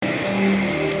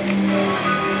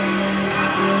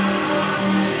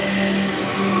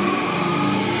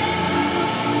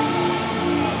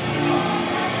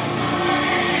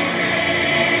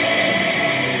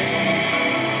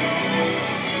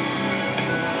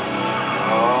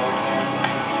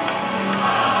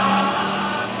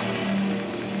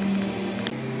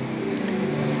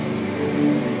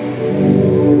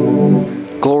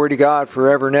Glory to God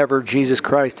forever and ever. Jesus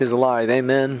Christ is alive.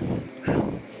 Amen.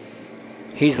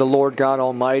 He's the Lord God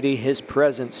Almighty. His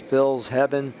presence fills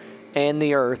heaven and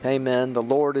the earth. Amen. The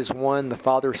Lord is one, the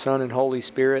Father, Son, and Holy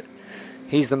Spirit.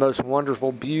 He's the most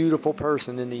wonderful, beautiful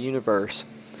person in the universe.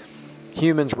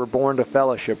 Humans were born to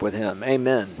fellowship with Him.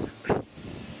 Amen.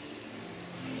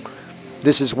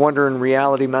 This is Wonder in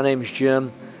Reality. My name is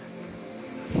Jim.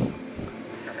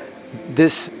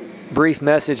 This brief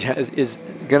message is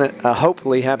going to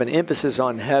hopefully have an emphasis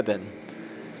on heaven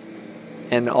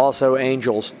and also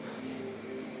angels.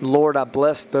 Lord, I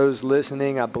bless those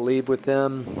listening. I believe with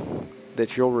them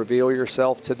that you'll reveal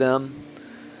yourself to them.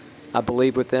 I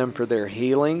believe with them for their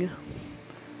healing.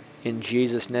 In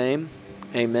Jesus' name,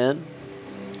 amen.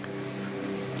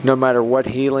 No matter what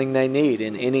healing they need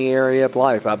in any area of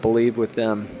life, I believe with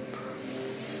them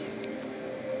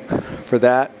for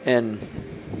that. And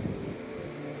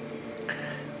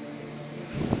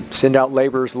send out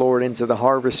laborers, Lord, into the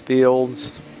harvest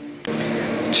fields,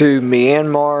 to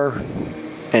Myanmar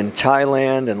and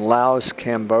Thailand and Laos,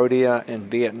 Cambodia and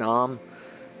Vietnam.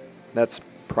 That's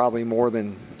probably more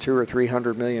than 200 or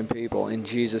 300 million people, in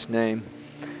Jesus' name.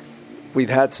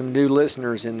 We've had some new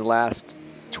listeners in the last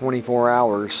 24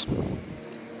 hours.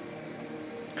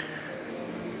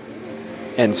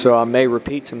 And so I may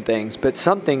repeat some things, but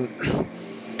something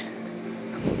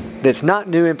that's not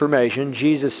new information.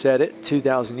 Jesus said it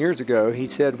 2,000 years ago. He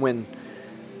said when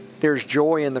there's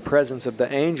joy in the presence of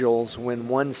the angels when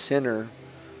one sinner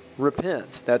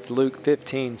repents. That's Luke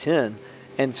 15:10.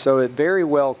 And so it very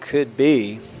well could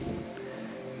be,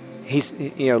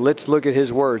 let's look at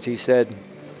his words. He said,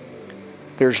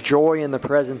 there's joy in the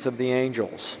presence of the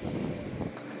angels.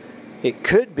 It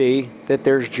could be that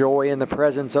there's joy in the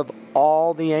presence of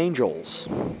all the angels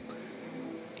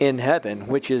in heaven,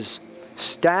 which is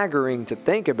staggering to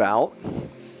think about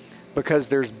because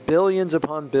there's billions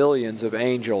upon billions of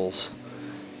angels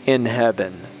in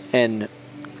heaven. And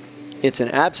it's an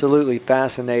absolutely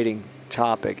fascinating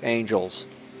topic, angels.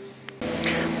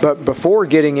 But before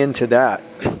getting into that,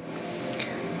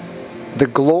 the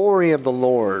glory of the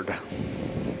Lord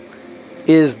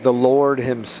is the Lord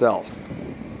Himself,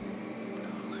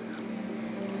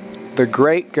 the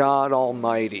great God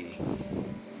Almighty,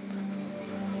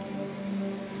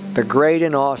 the great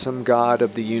and awesome God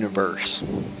of the universe.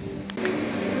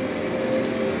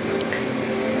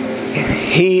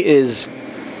 He is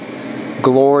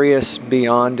glorious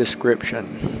beyond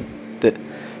description.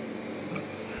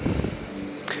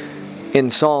 In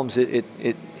Psalms,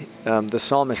 the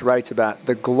psalmist writes about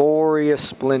the glorious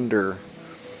splendor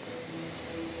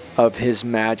of His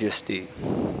majesty.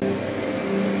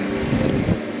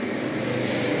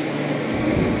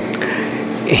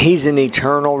 He's an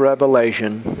eternal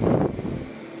revelation,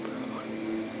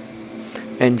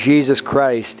 and Jesus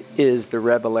Christ is the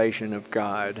revelation of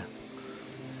God.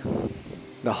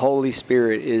 The Holy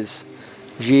Spirit is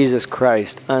Jesus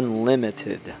Christ,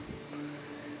 unlimited.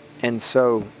 And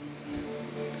so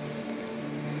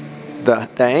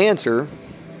the answer,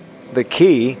 the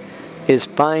key, is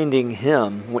finding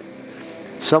Him.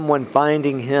 Someone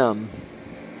finding Him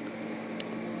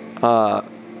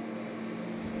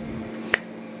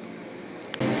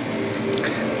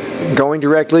going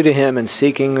directly to Him and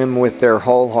seeking Him with their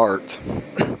whole heart.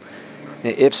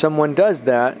 If someone does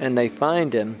that and they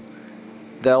find Him,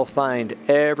 they'll find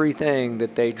everything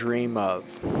that they dream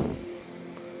of.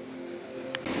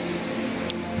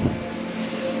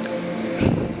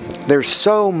 There's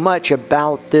so much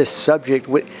about this subject.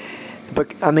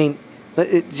 But I mean,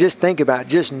 just think about it.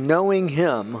 Just knowing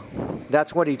Him,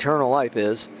 that's what eternal life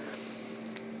is.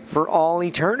 For all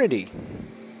eternity,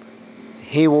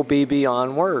 He will be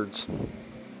beyond words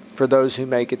for those who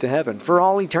make it to heaven. For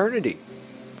all eternity.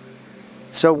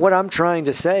 So what I'm trying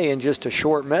to say in just a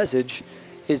short message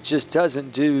is just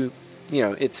doesn't do,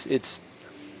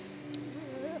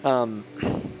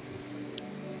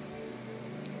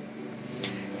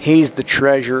 He's the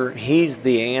treasure. He's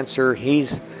the answer.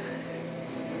 And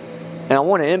I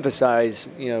want to emphasize,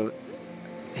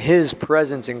 His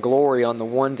presence and glory on the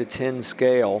 1 to 10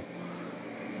 scale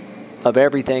of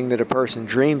everything that a person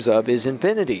dreams of is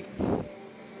infinity.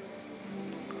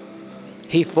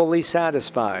 He fully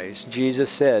satisfies. Jesus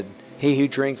said, "He who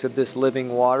drinks of this living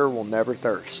water will never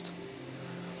thirst."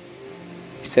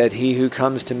 He said, "He who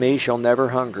comes to me shall never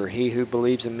hunger. He who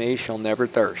believes in me shall never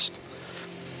thirst."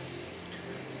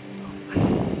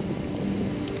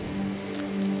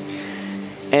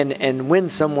 And when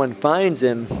someone finds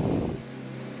him,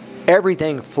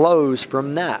 everything flows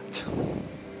from that.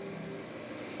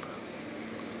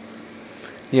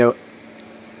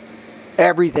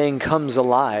 Everything comes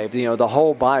alive. The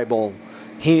whole Bible,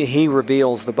 he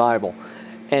reveals the Bible.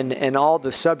 And all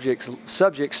the subjects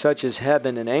such as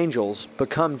heaven and angels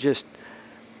become just,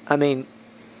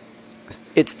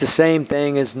 it's the same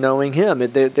thing as knowing him.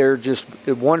 They're just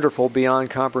wonderful beyond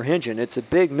comprehension. It's a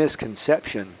big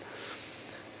misconception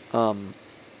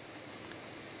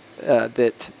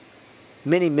that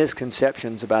many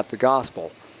misconceptions about the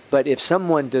gospel. But if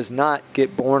someone does not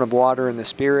get born of water and the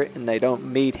Spirit, and they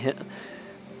don't meet him,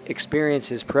 experience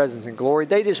his presence and glory,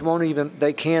 they just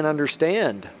they can't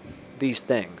understand these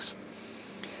things.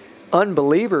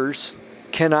 Unbelievers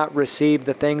cannot receive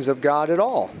the things of God at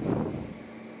all.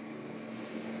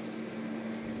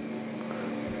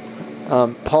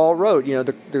 Paul wrote,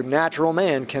 the natural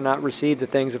man cannot receive the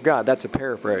things of God. That's a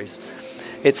paraphrase.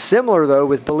 It's similar, though,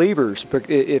 with believers.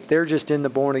 If they're just in the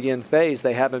born-again phase,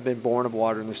 they haven't been born of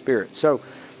water and the Spirit.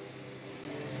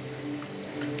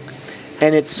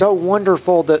 And it's so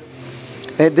wonderful that,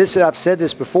 I've said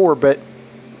this before, but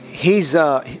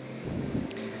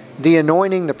the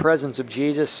anointing, the presence of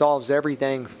Jesus solves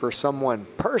everything for someone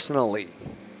personally.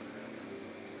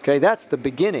 Okay, that's the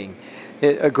beginning.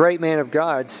 A great man of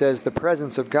God says the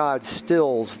presence of God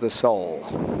stills the soul,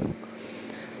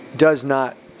 does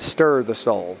not stir the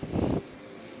soul.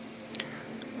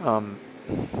 And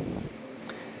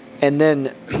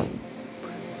then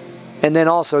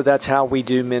also that's how we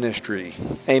do ministry.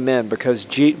 Amen. Because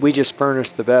we just furnish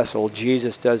the vessel.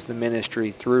 Jesus does the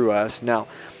ministry through us. Now,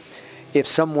 if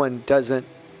someone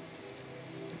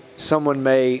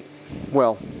may,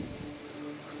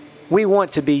 we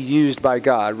want to be used by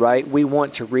God, right? We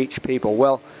want to reach people.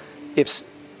 Well, if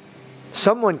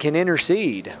someone can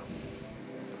intercede,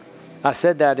 I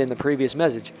said that in the previous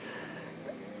message,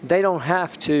 they don't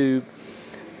have to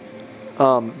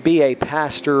be a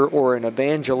pastor or an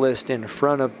evangelist in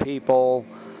front of people,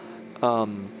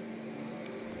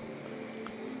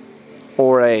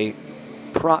 or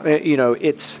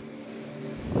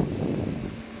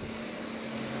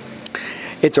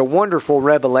it's a wonderful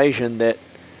revelation that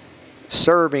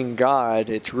serving God,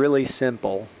 it's really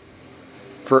simple.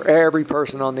 For every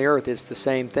person on the earth, it's the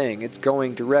same thing. It's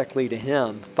going directly to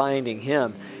Him, finding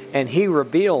Him, and He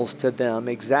reveals to them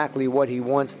exactly what He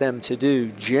wants them to do,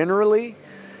 generally,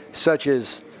 such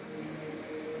as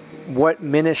what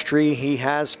ministry He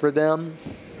has for them,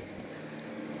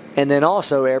 and then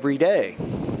also every day.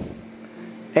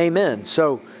 Amen.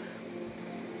 So,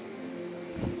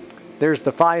 there's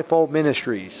the fivefold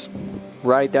ministries,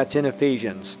 right? That's in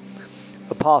Ephesians.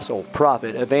 Apostle,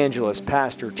 prophet, evangelist,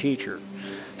 pastor, teacher.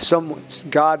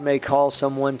 God may call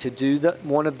someone to do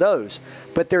one of those,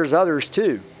 but there's others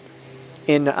too.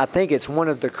 I think it's one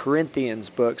of the Corinthians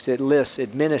books. It lists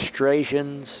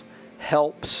administrations,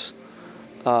 helps.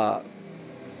 Of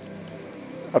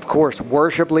course,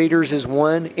 worship leaders is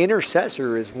one.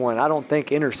 Intercessor is one. I don't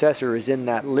think intercessor is in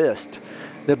that list,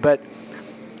 but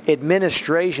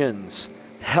administrations,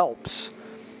 helps.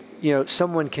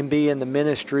 Someone can be in the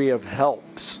ministry of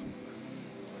helps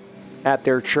at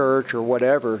their church or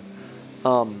whatever.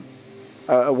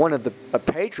 A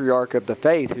patriarch of the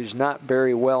faith who's not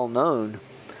very well known,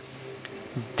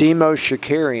 Demos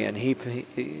Shakarian.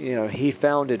 He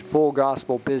founded Full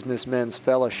Gospel Businessmen's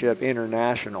Fellowship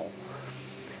International.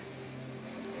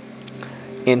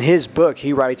 In his book,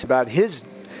 he writes about his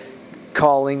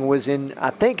calling was in,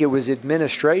 I think it was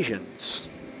administrations,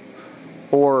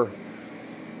 or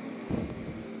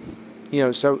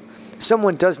so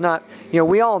someone does not,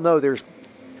 we all know there's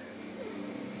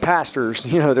pastors,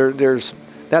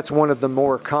 that's one of the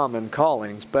more common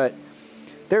callings, but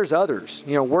there's others,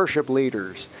 worship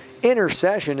leaders.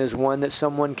 Intercession is one that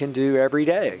someone can do every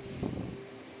day.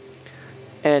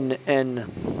 And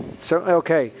so,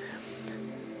 okay,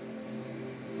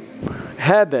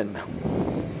 heaven,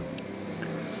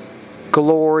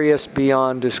 glorious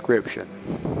beyond description,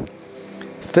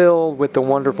 filled with the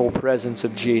wonderful presence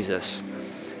of Jesus.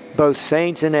 Both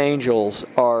saints and angels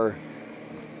are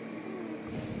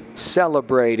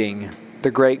celebrating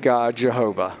the great God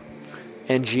Jehovah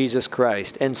and Jesus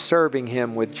Christ and serving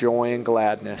Him with joy and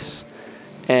gladness.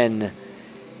 And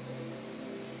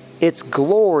it's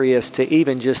glorious to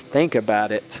even just think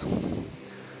about it.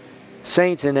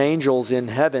 Saints and angels in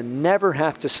heaven never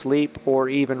have to sleep or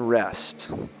even rest.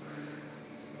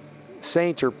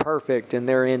 Saints are perfect and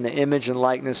they're in the image and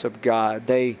likeness of God.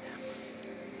 They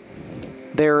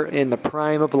they're in the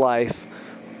prime of life,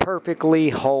 perfectly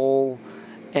whole,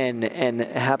 and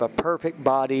have a perfect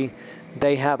body.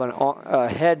 They have a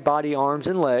head, body, arms,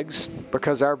 and legs,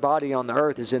 because our body on the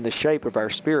earth is in the shape of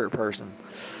our spirit person.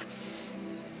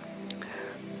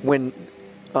 When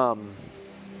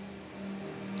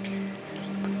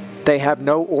they have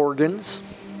no organs,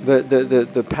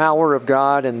 the power of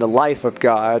God and the life of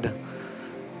God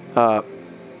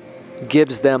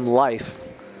gives them life.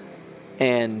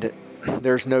 And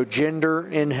there's no gender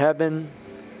in heaven.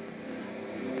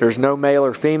 There's no male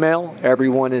or female.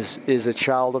 Everyone is a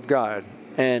child of God.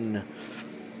 And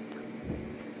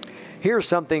here's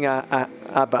something I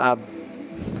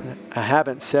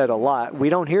haven't said a lot. We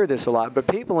don't hear this a lot, but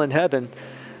people in heaven,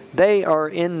 they are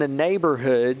in the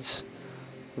neighborhoods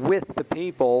with the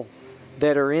people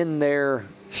that are in their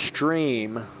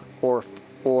stream or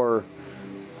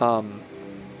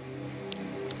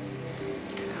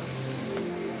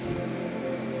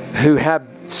who have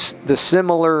the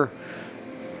similar,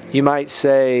 you might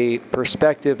say,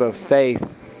 perspective of faith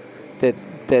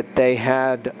that they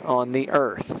had on the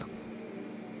earth.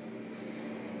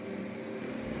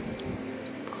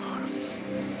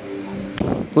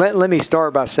 Let me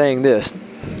start by saying this.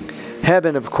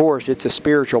 Heaven, of course, it's a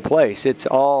spiritual place. It's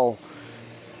all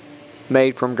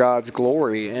made from God's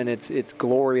glory, and it's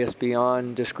glorious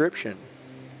beyond description.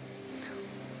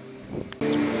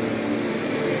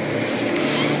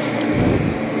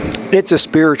 It's a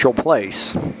spiritual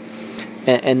place,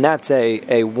 and that's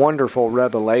a wonderful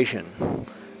revelation.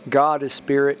 God is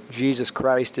spirit. Jesus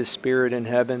Christ is spirit in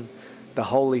heaven. The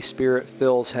Holy Spirit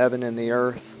fills heaven and the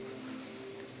earth.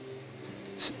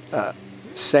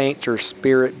 Saints are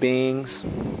spirit beings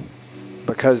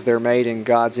because they're made in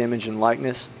God's image and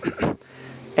likeness.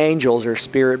 Angels are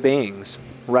spirit beings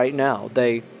right now.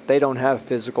 They don't have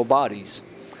physical bodies.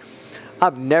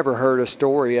 I've never heard a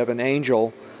story of an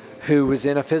angel who was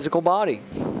in a physical body,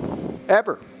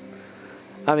 ever.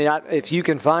 I mean, if you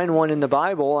can find one in the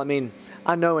Bible, I mean,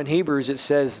 I know in Hebrews it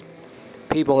says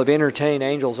people have entertained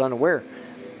angels unaware.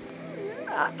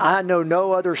 I know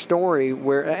no other story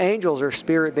where angels are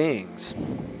spirit beings.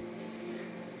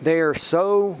 They are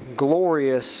so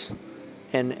glorious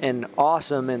and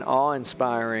awesome and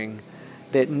awe-inspiring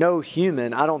that no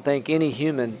human, I don't think any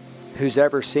human who's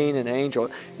ever seen an angel.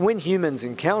 When humans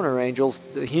encounter angels,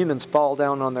 the humans fall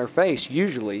down on their face,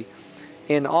 usually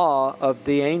in awe of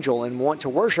the angel and want to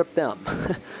worship them.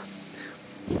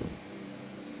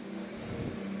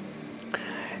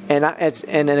 And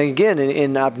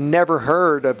I've never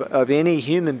heard of any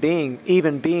human being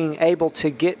even being able to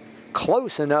get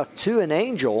close enough to an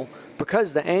angel,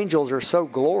 because the angels are so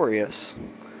glorious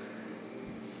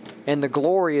and the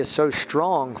glory is so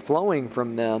strong flowing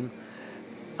from them.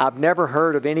 I've never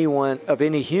heard of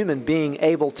any human being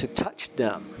able to touch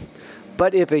them.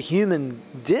 But if a human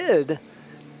did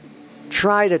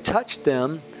try to touch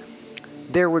them,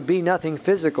 there would be nothing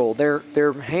physical.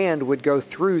 Their hand would go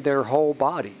through their whole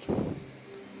body.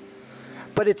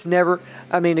 But it's never,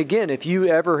 I mean, again, if you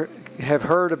ever have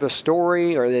heard of a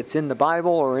story or that's in the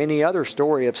Bible or any other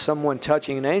story of someone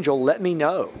touching an angel, let me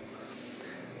know.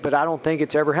 But I don't think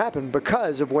it's ever happened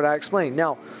because of what I explained.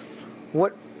 Now,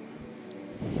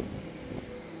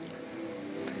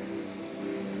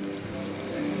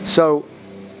 so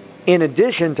in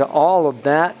addition to all of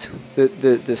that,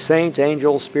 the saints,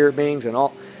 angels, spirit beings, and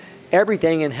all,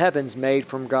 everything in heaven's made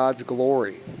from God's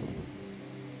glory.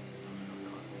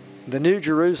 The New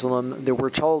Jerusalem that we're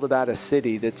told about, a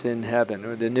city that's in heaven,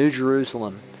 or the New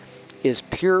Jerusalem, is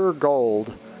pure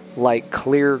gold like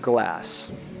clear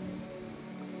glass.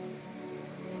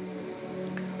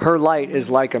 Her light is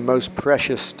like a most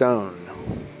precious stone.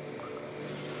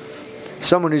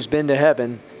 Someone who's been to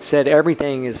heaven said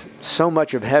everything is, so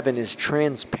much of heaven is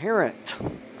transparent.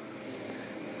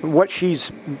 What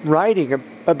she's writing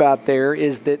about there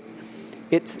is that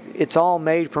it's all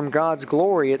made from God's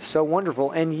glory. It's so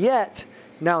wonderful. And yet,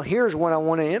 now here's what I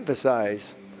want to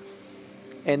emphasize.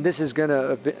 And this is going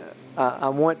to, I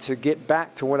want to get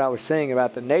back to what I was saying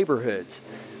about the neighborhoods.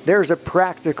 There's a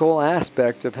practical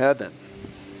aspect of heaven.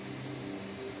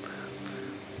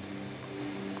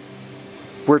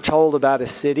 We're told about a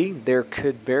city. There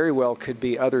very well could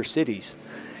be other cities.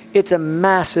 It's a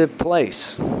massive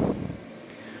place.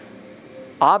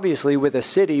 Obviously with a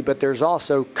city, but there's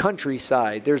also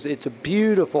countryside. It's a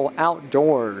beautiful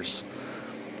outdoors.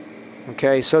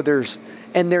 Okay, so there's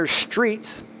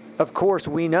streets, of course,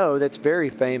 we know that's very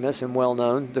famous and well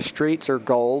known. The streets are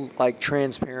gold, like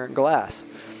transparent glass.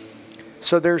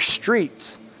 So there's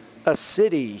streets, a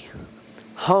city,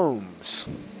 homes,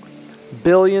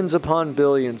 billions upon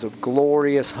billions of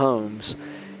glorious homes,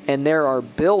 and there are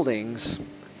buildings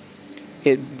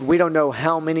We don't know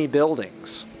how many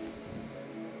buildings,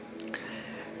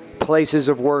 places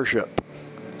of worship,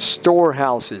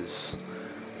 storehouses,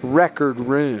 record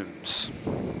rooms.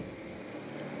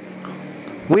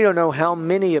 We don't know how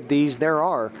many of these there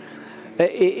are.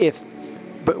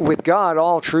 But with God,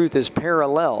 all truth is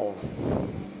parallel.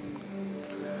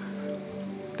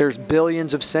 There's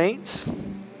billions of saints,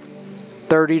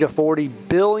 30 to 40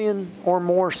 billion or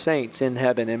more saints in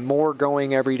heaven, and more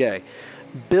going every day.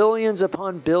 Billions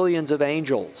upon billions of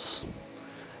angels.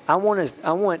 I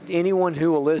want anyone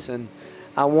who will listen,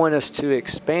 I want us to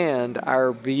expand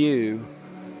our view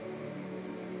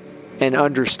and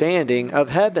understanding of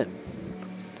heaven.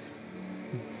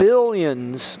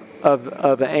 Billions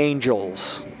of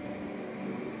angels.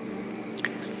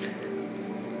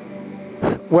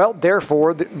 Well,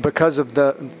 therefore, because of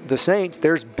the saints,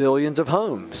 there's billions of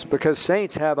homes. Because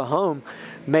saints have a home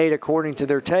made according to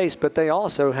their taste, but they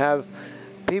also have,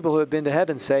 people who have been to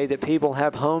heaven say that people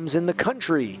have homes in the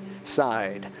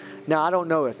countryside. Now, I don't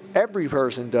know if every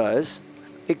person does.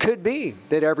 It could be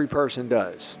that every person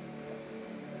does.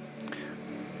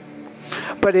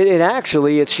 But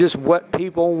it's just what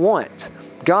people want.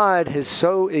 God he's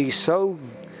so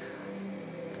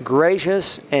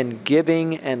gracious and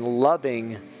giving and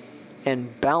loving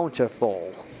and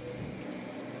bountiful.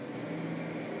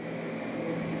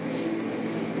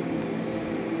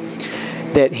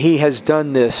 That He has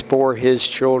done this for His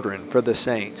children, for the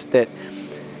saints.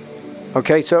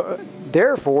 So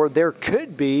therefore there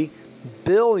could be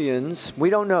billions, we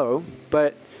don't know,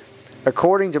 but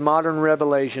according to modern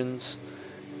revelations,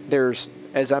 there's,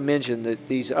 as I mentioned,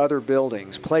 these other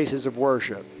buildings, places of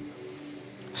worship,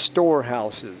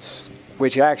 storehouses,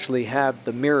 which actually have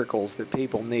the miracles that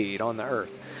people need on the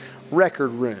earth,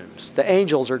 record rooms. The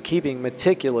angels are keeping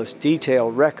meticulous,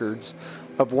 detailed records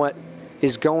of what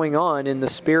is going on in the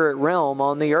spirit realm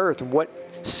on the earth and what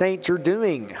saints are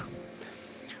doing.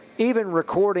 Even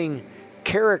recording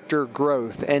character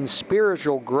growth and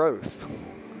spiritual growth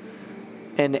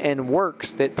and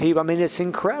works that people, it's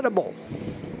incredible.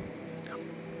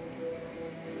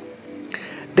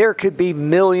 There could be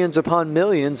millions upon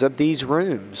millions of these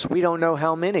rooms. We don't know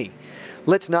how many.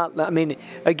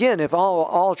 Again, if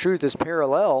all truth is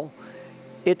parallel,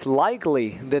 it's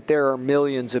likely that there are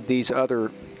millions of these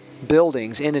other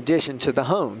buildings in addition to the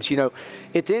homes.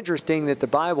 It's interesting that the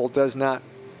Bible does not,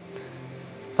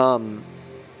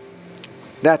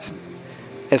 that's,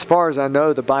 as far as I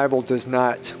know, the Bible does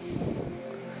not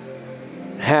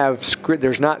have,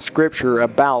 there's not scripture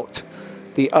about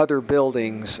the other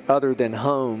buildings other than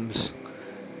homes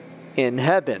in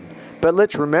heaven. But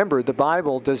let's remember, the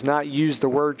Bible does not use the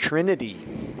word Trinity.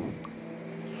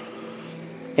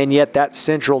 And yet that's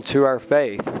central to our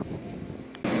faith.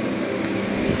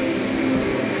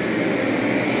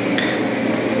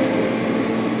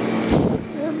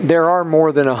 There are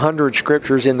more than 100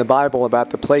 scriptures in the Bible about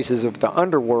the places of the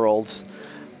underworlds.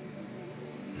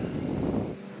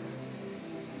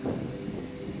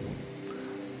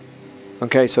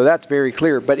 Okay, so that's very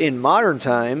clear. But in modern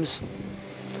times,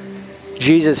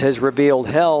 Jesus has revealed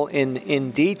hell in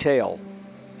detail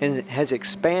and has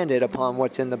expanded upon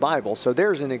what's in the Bible. So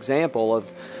there's an example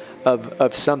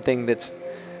of something that's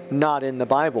not in the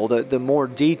Bible, the more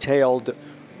detailed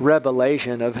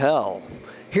revelation of hell.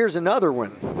 Here's another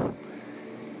one.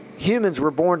 Humans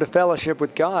were born to fellowship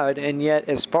with God, and yet,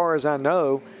 as far as I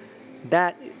know,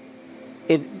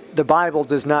 the Bible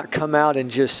does not come out and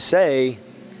just say,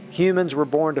 humans were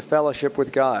born to fellowship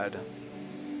with God.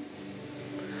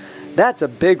 That's a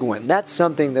big one. That's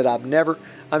something that I've never,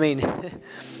 I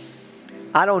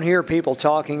don't hear people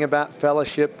talking about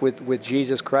fellowship with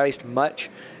Jesus Christ much,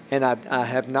 and I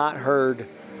have not heard,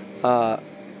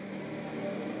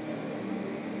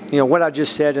 what I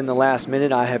just said in the last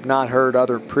minute, I have not heard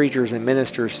other preachers and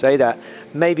ministers say that.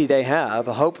 Maybe they have,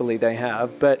 hopefully they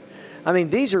have, but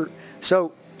these are,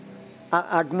 so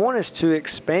I want us to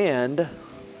expand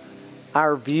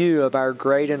our view of our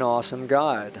great and awesome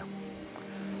God,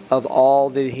 of all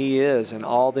that He is and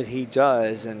all that He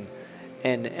does, and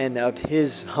of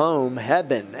His home,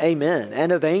 heaven, amen,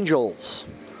 and of angels.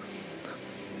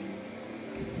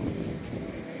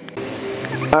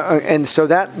 And so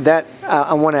that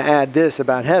I want to add this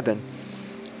about heaven.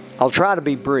 I'll try to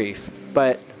be brief,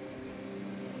 but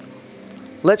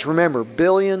let's remember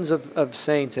billions of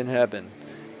saints in heaven,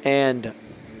 and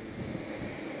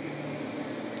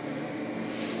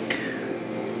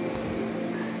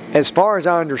as far as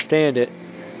I understand it,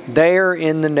 they're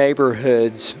in the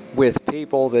neighborhoods with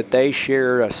people that they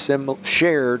shared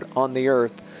on the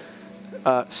earth,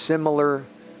 similar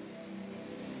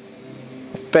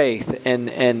faith and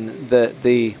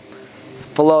the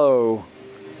flow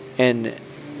and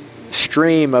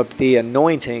stream of the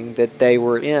anointing that they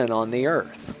were in on the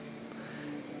earth.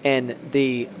 And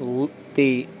the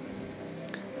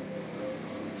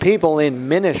people in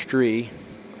ministry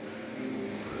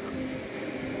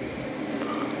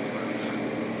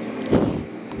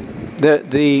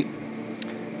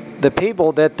the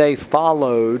people that they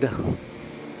followed,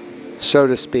 so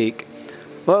to speak,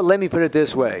 well, let me put it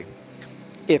this way.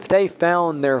 If they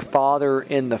found their father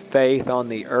in the faith on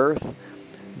the earth,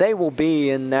 they will be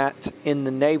in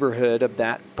the neighborhood of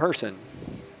that person.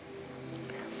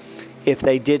 If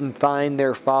they didn't find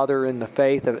their father in the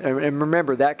faith, and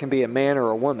remember, that can be a man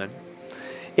or a woman.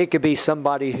 It could be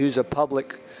somebody who's a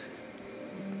public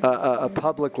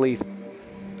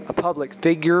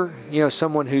figure,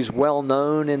 someone who's well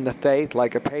known in the faith,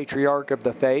 like a patriarch of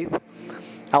the faith.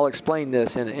 I'll explain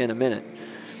this in a minute.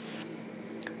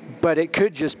 But it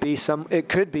could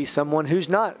be someone who's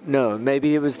not known.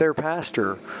 Maybe it was their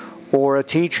pastor, or a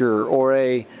teacher,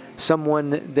 or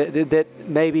someone that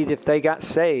maybe if they got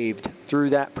saved through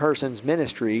that person's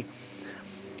ministry,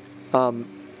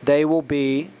 they will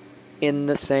be in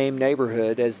the same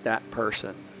neighborhood as that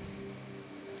person.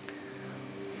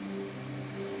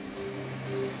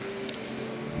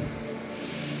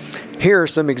 Here are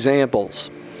some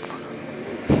examples.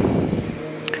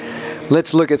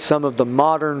 Let's look at some of the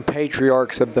modern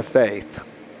patriarchs of the faith.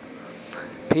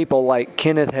 People like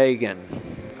Kenneth Hagin,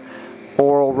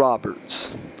 Oral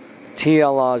Roberts,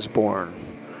 T.L. Osborne,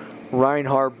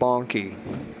 Reinhard Bonnke,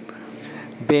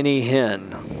 Benny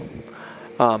Hinn,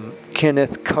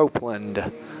 Kenneth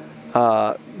Copeland.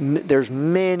 There's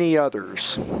many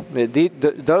others.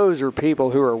 Those are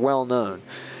people who are well known.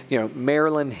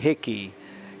 Marilyn Hickey,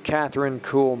 Catherine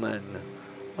Kuhlman,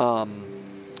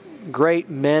 great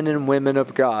men and women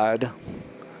of God.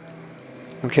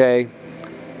 Okay.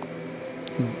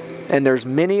 And there's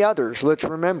many others. Let's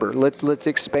remember. Let's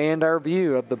expand our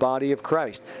view of the body of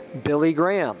Christ. Billy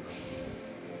Graham,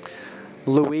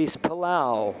 Luis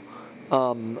Palau,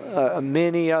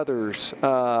 many others.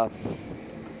 The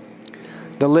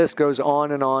list goes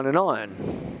on and on and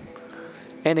on.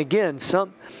 And again,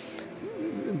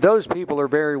 those people are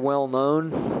very well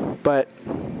known, but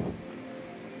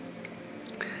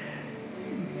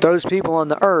those people on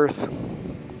the earth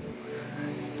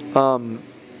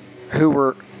who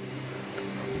were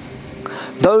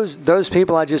those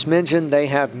people I just mentioned, they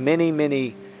have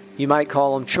many, you might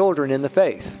call them children in the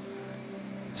faith.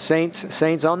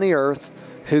 Saints on the earth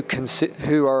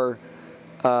who are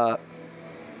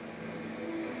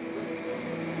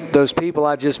those people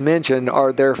I just mentioned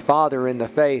are their father in the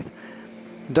faith.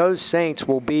 Those saints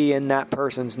will be in that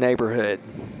person's neighborhood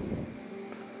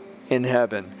in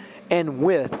heaven, and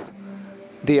with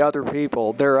the other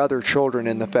people, their other children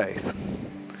in the faith.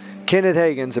 Kenneth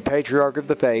Hagin's a patriarch of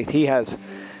the faith.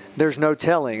 There's no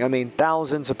telling.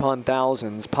 Thousands upon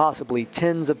thousands, possibly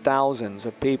tens of thousands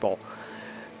of people.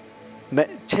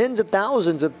 Tens of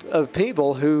thousands of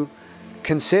people who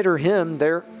consider him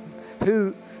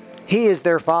he is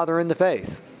their father in the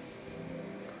faith.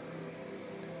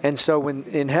 And so when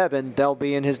in heaven, they'll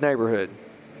be in his neighborhood.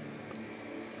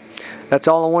 That's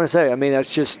all I want to say.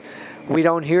 That's just, we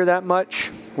don't hear that much.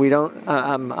 We don't.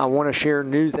 I want to share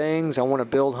new things. I want to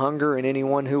build hunger in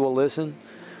anyone who will listen.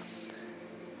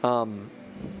 The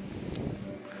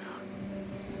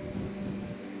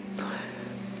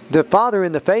Father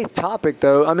in the faith topic,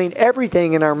 though,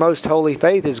 everything in our most holy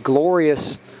faith is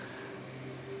glorious,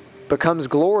 becomes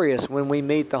glorious when we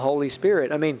meet the Holy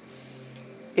Spirit.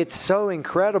 It's so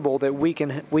incredible that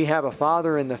we have a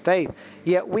Father in the faith,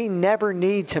 yet we never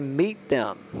need to meet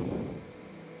them.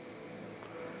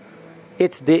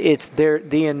 It's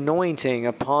the anointing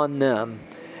upon them,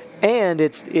 and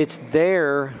it's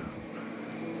their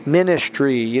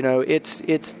ministry. It's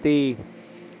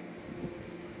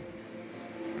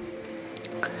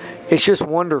just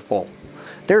wonderful.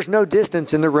 There's no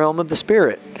distance in the realm of the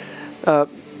Spirit.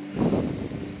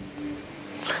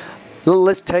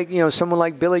 Let's take someone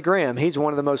like Billy Graham. He's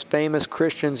one of the most famous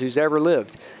Christians who's ever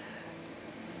lived.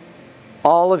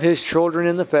 All of his children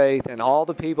in the faith and all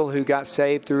the people who got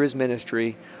saved through his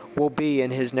ministry will be in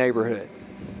his neighborhood.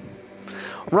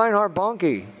 Reinhard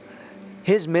Bonnke,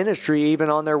 his ministry, even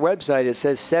on their website, it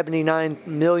says 79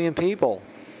 million people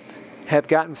have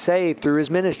gotten saved through his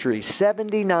ministry.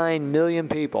 79 million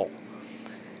people.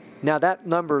 Now that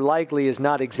number likely is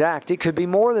not exact. It could be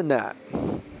more than that.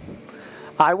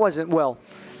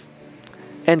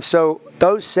 And so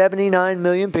those 79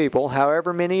 million people,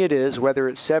 however many it is, whether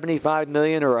it's 75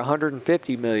 million or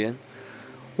 150 million,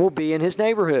 will be in his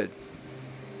neighborhood.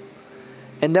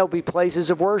 And there'll be places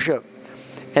of worship.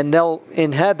 And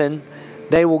in heaven,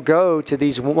 They will go to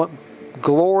these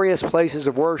glorious places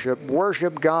of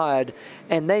worship God,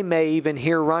 and they may even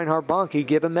hear Reinhard Bonnke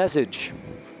give a message.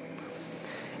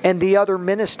 And the other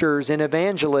ministers and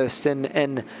evangelists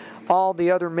and all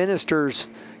the other ministers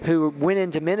who went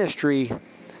into ministry,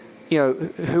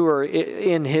 who are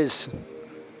in his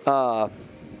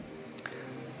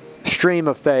stream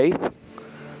of faith,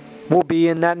 will be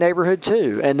in that neighborhood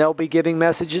too, and they'll be giving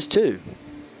messages too,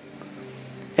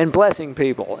 and blessing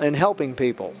people and helping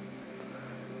people.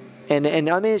 And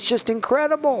I mean, it's just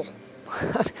incredible.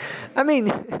 I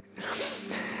mean,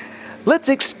 let's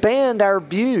expand our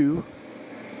view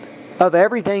of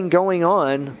everything going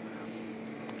on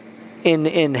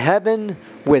in heaven,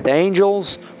 with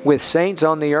angels, with saints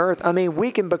on the earth. I mean,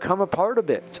 we can become a part of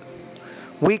it.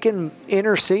 We can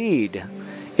intercede.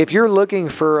 If you're looking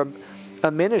for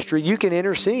a ministry, you can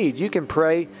intercede. You can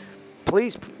pray.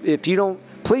 Please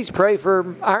pray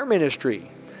for our ministry.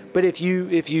 But if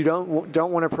you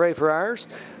don't want to pray for ours,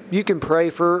 you can pray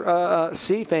for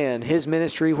CFAN, his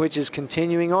ministry, which is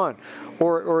continuing on.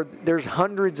 Or there's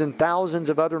hundreds and thousands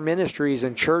of other ministries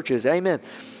and churches. Amen.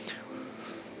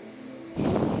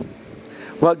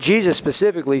 Well, Jesus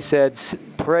specifically said,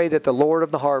 pray that the Lord of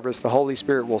the harvest, the Holy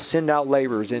Spirit, will send out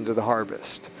laborers into the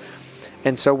harvest.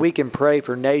 And so we can pray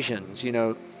for nations,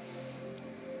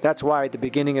 That's why at the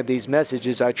beginning of these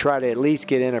messages, I try to at least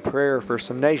get in a prayer for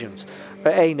some nations,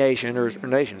 a nation or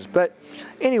nations. But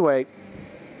anyway,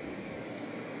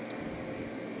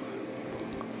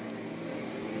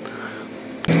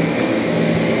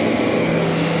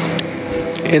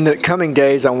 in the coming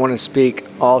days, I want to speak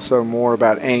also more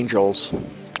about angels.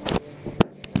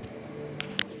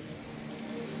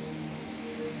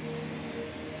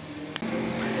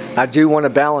 I do want to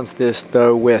balance this,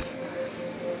 though, with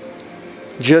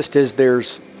just as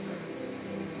there's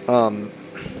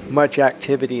much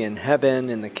activity in heaven,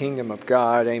 in the kingdom of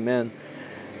God, amen,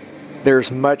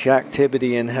 there's much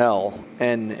activity in hell.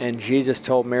 And Jesus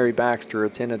told Mary Baxter,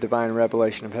 it's in a divine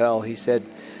revelation of hell, he said,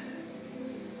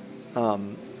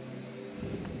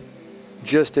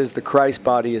 just as the Christ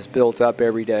body is built up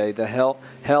every day, the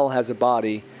hell has a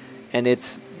body, and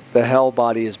the hell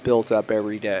body is built up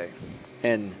every day.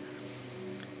 And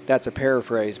that's a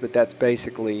paraphrase, but that's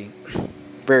basically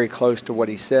very close to what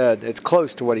he said. It's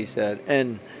close to what he said.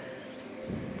 And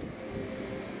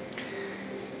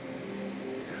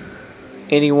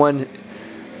anyone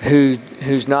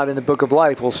who's not in the book of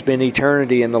life will spend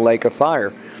eternity in the lake of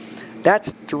fire.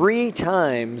 That's 3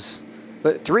 times,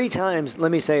 but 3 times,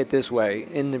 let me say it this way.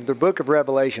 In the book of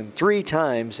Revelation, 3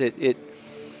 times it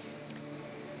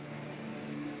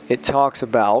talks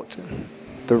about,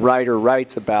 the writer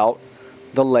writes about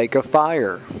the lake of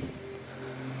fire.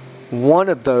 One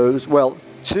of those,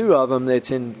 2 of them,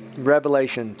 that's in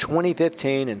Revelation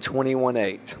 20:15 and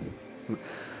 21:8.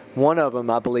 One of them,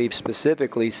 I believe,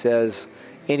 specifically says,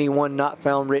 anyone not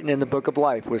found written in the book of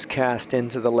life was cast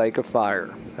into the lake of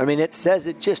fire. I mean, it says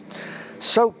it just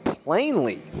so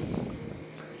plainly.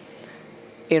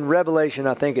 In Revelation,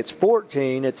 I think it's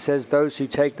 14, it says those who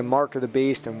take the mark of the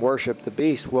beast and worship the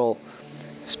beast will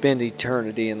spend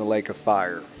eternity in the lake of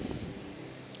fire.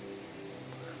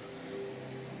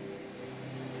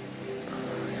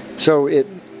 So it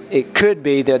could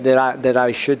be that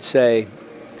I should say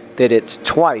that it's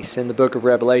twice in the book of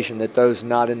Revelation that those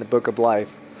not in the book of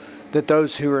life, that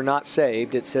those who are not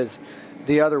saved, it says,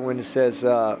 the other one says,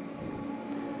 all,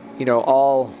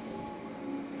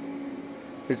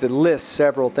 there's a list,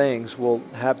 several things will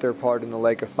have their part in the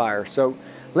lake of fire. So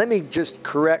let me just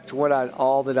correct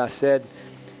all that I said.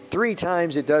 3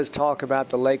 times it does talk about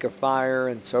the lake of fire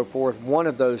and so forth. One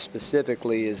of those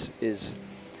specifically is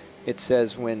it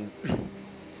says when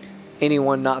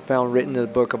anyone not found written in the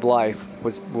book of life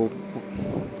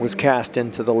was cast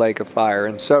into the lake of fire.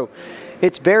 And so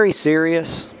it's very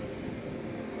serious.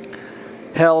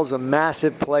 Hell's a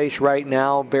massive place right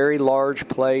now, very large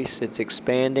place. It's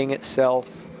expanding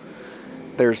itself.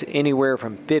 There's anywhere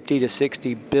from 50 to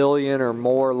 60 billion or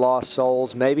more lost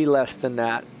souls, maybe less than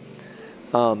that.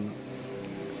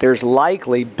 There's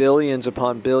likely billions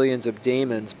upon billions of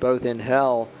demons, both in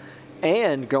hell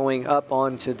and going up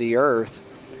onto the earth,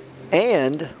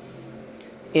 and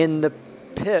in the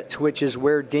pit, which is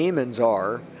where demons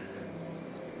are,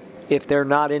 if they're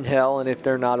not in hell and if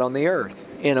they're not on the earth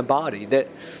in a body.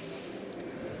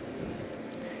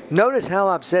 Notice how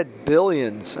I've said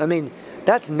billions. I mean,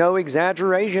 that's no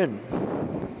exaggeration.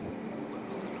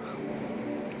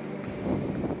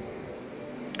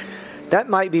 That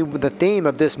might be the theme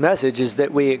of this message, is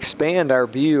that we expand our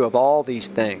view of all these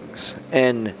things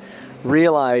and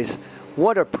realize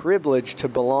what a privilege to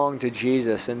belong to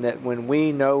Jesus, and that when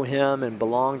we know Him and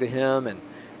belong to Him and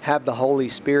have the Holy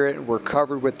Spirit, we're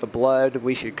covered with the blood.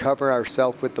 We should cover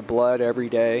ourselves with the blood every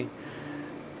day.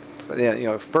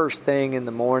 First thing in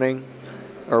the morning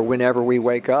or whenever we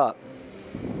wake up.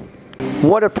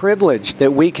 What a privilege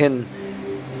that we can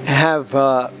have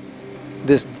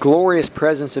this glorious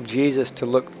presence of Jesus to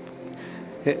look.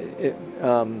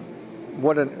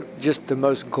 Just the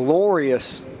most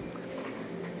glorious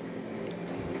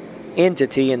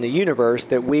entity in the universe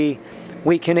that we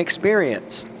can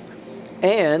experience,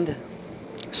 and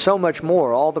so much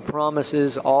more. All the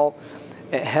promises, all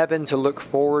heaven to look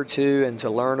forward to and to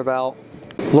learn about.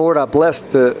 Lord, I bless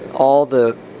all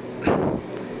the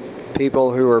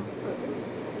people who are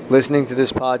listening to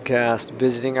this podcast,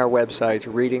 visiting our websites,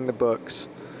 reading the books,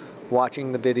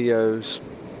 watching the videos.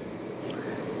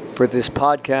 For this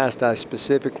podcast, I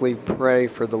specifically pray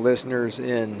for the listeners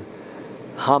in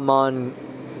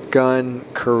Hamon-gun,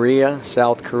 Korea,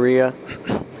 South Korea,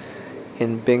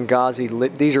 in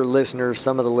Benghazi. These are listeners,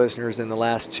 some of the listeners in the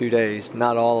last 2 days,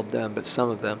 not all of them, but some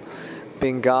of them.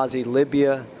 Benghazi,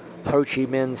 Libya, Ho Chi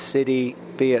Minh City,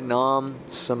 Vietnam,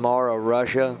 Samara,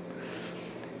 Russia,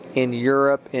 in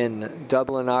Europe, in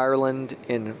Dublin, Ireland,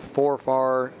 in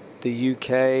Forfar, the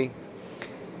UK,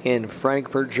 in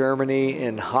Frankfurt, Germany,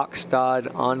 in Hochstadt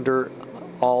an der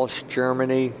Alsch,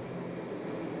 Germany,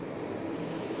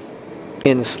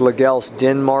 in Slagelse,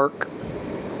 Denmark,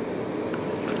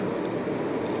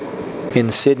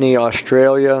 in Sydney,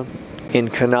 Australia, in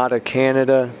Canada,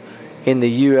 Canada, in the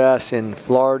U.S., in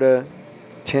Florida,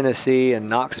 Tennessee, in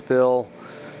Knoxville,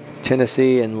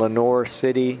 Tennessee, in Lenore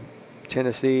City,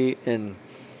 Tennessee, in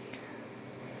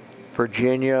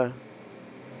Virginia,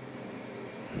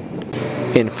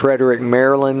 in Frederick,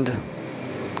 Maryland,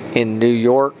 in New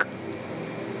York,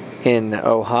 in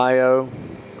Ohio,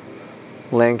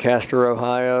 Lancaster,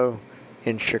 Ohio,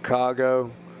 in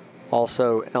Chicago,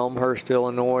 also Elmhurst,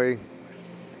 Illinois,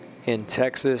 in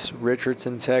Texas,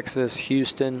 Richardson, Texas,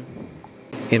 Houston,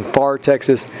 in Pharr,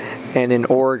 Texas, and in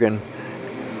Oregon,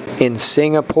 in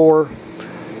Singapore,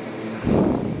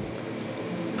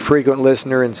 frequent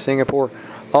listener in Singapore,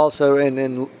 also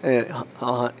in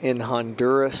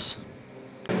Honduras.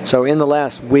 So in the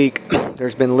last week,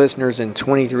 there's been listeners in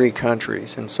 23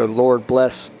 countries, and so Lord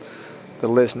bless the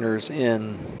listeners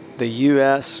in the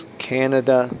U.S.,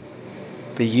 Canada,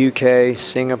 the UK,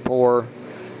 Singapore,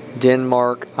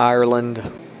 Denmark, Ireland,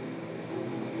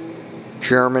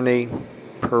 Germany,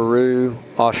 Peru,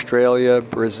 Australia,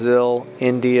 Brazil,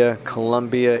 India,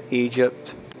 Colombia,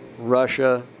 Egypt,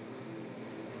 Russia,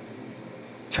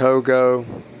 Togo,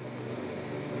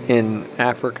 in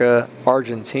Africa,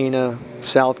 Argentina,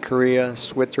 South Korea,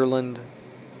 Switzerland,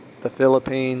 the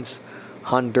Philippines,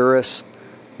 Honduras,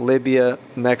 Libya,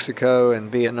 Mexico, and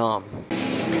Vietnam.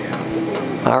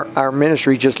 Our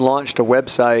ministry just launched a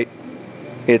website.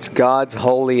 It's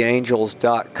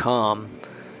godsholyangels.com.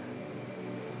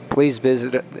 Please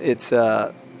visit it. It's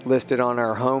listed on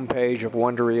our homepage of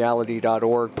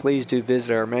wonderreality.org. Please do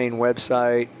visit our main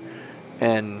website,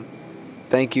 and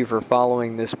thank you for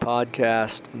following this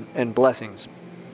podcast, and blessings.